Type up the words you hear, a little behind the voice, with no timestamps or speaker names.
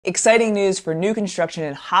Exciting news for new construction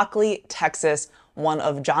in Hockley, Texas. One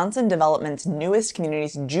of Johnson Development's newest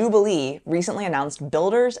communities, Jubilee, recently announced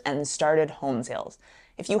builders and started home sales.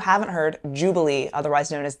 If you haven't heard, Jubilee,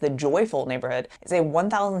 otherwise known as the Joyful neighborhood, is a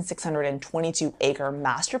 1,622-acre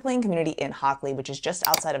master plan community in Hockley, which is just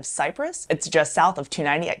outside of Cypress. It's just south of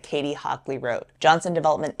 290 at Katy Hockley Road. Johnson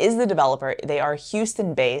Development is the developer. They are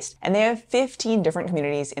Houston-based, and they have 15 different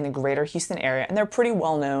communities in the greater Houston area, and they're pretty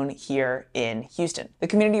well known here in Houston. The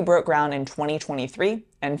community broke ground in 2023.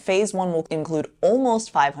 And phase 1 will include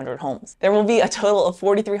almost 500 homes. There will be a total of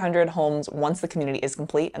 4,300 homes once the community is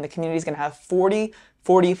complete, and the community is going to have 40,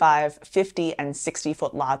 45, 50, and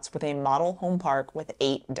 60-foot lots with a model home park with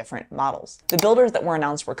 8 different models. The builders that were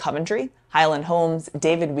announced were Coventry, Highland Homes,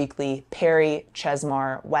 David Weekley, Perry,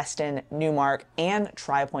 Chesmar, Weston, Newmark, and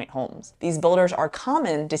Tri-Point Homes. These builders are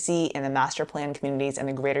common to see in the master plan communities in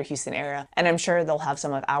the greater Houston area, and I'm sure they'll have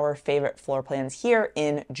some of our favorite floor plans here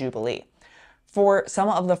in Jubilee. For some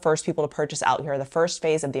of the first people to purchase out here, the first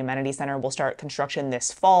phase of the amenity center will start construction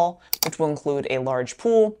this fall, which will include a large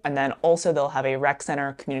pool, and then also they'll have a rec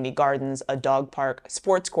center, community gardens, a dog park,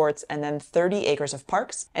 sports courts, and then 30 acres of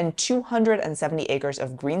parks and 270 acres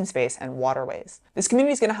of green space and waterways. This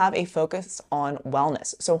community is going to have a focus on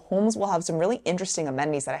wellness, so homes will have some really interesting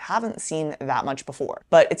amenities that I haven't seen that much before.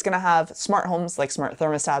 But it's going to have smart homes like smart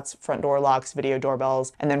thermostats, front door locks, video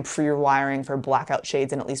doorbells, and then pre-wiring for blackout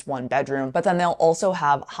shades in at least one bedroom. But then they'll also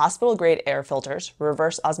have hospital-grade air filters,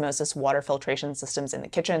 reverse osmosis water filtration systems in the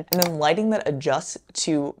kitchen, and then lighting that adjusts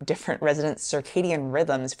to different residents' circadian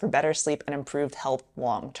rhythms for better sleep and improved health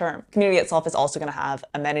long-term. The community itself is also going to have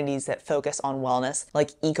amenities that focus on wellness,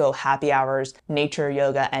 like eco happy hours, nature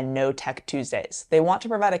yoga, and no tech Tuesdays. They want to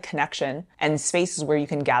provide a connection and spaces where you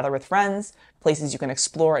can gather with friends, places you can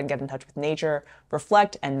explore and get in touch with nature,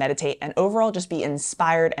 reflect and meditate, and overall just be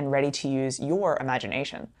inspired and ready to use your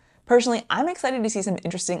imagination. Personally, I'm excited to see some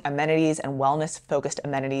interesting amenities and wellness-focused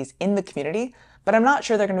amenities in the community, but I'm not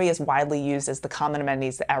sure they're going to be as widely used as the common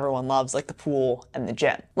amenities that everyone loves, like the pool and the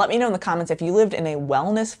gym. Let me know in the comments if you lived in a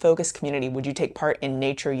wellness-focused community, would you take part in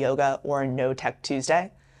Nature Yoga or No Tech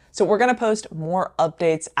Tuesday? So we're going to post more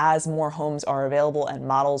updates as more homes are available and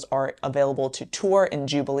models are available to tour in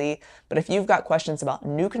Jubilee. But if you've got questions about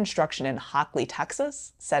new construction in Hockley,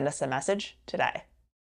 Texas, send us a message today.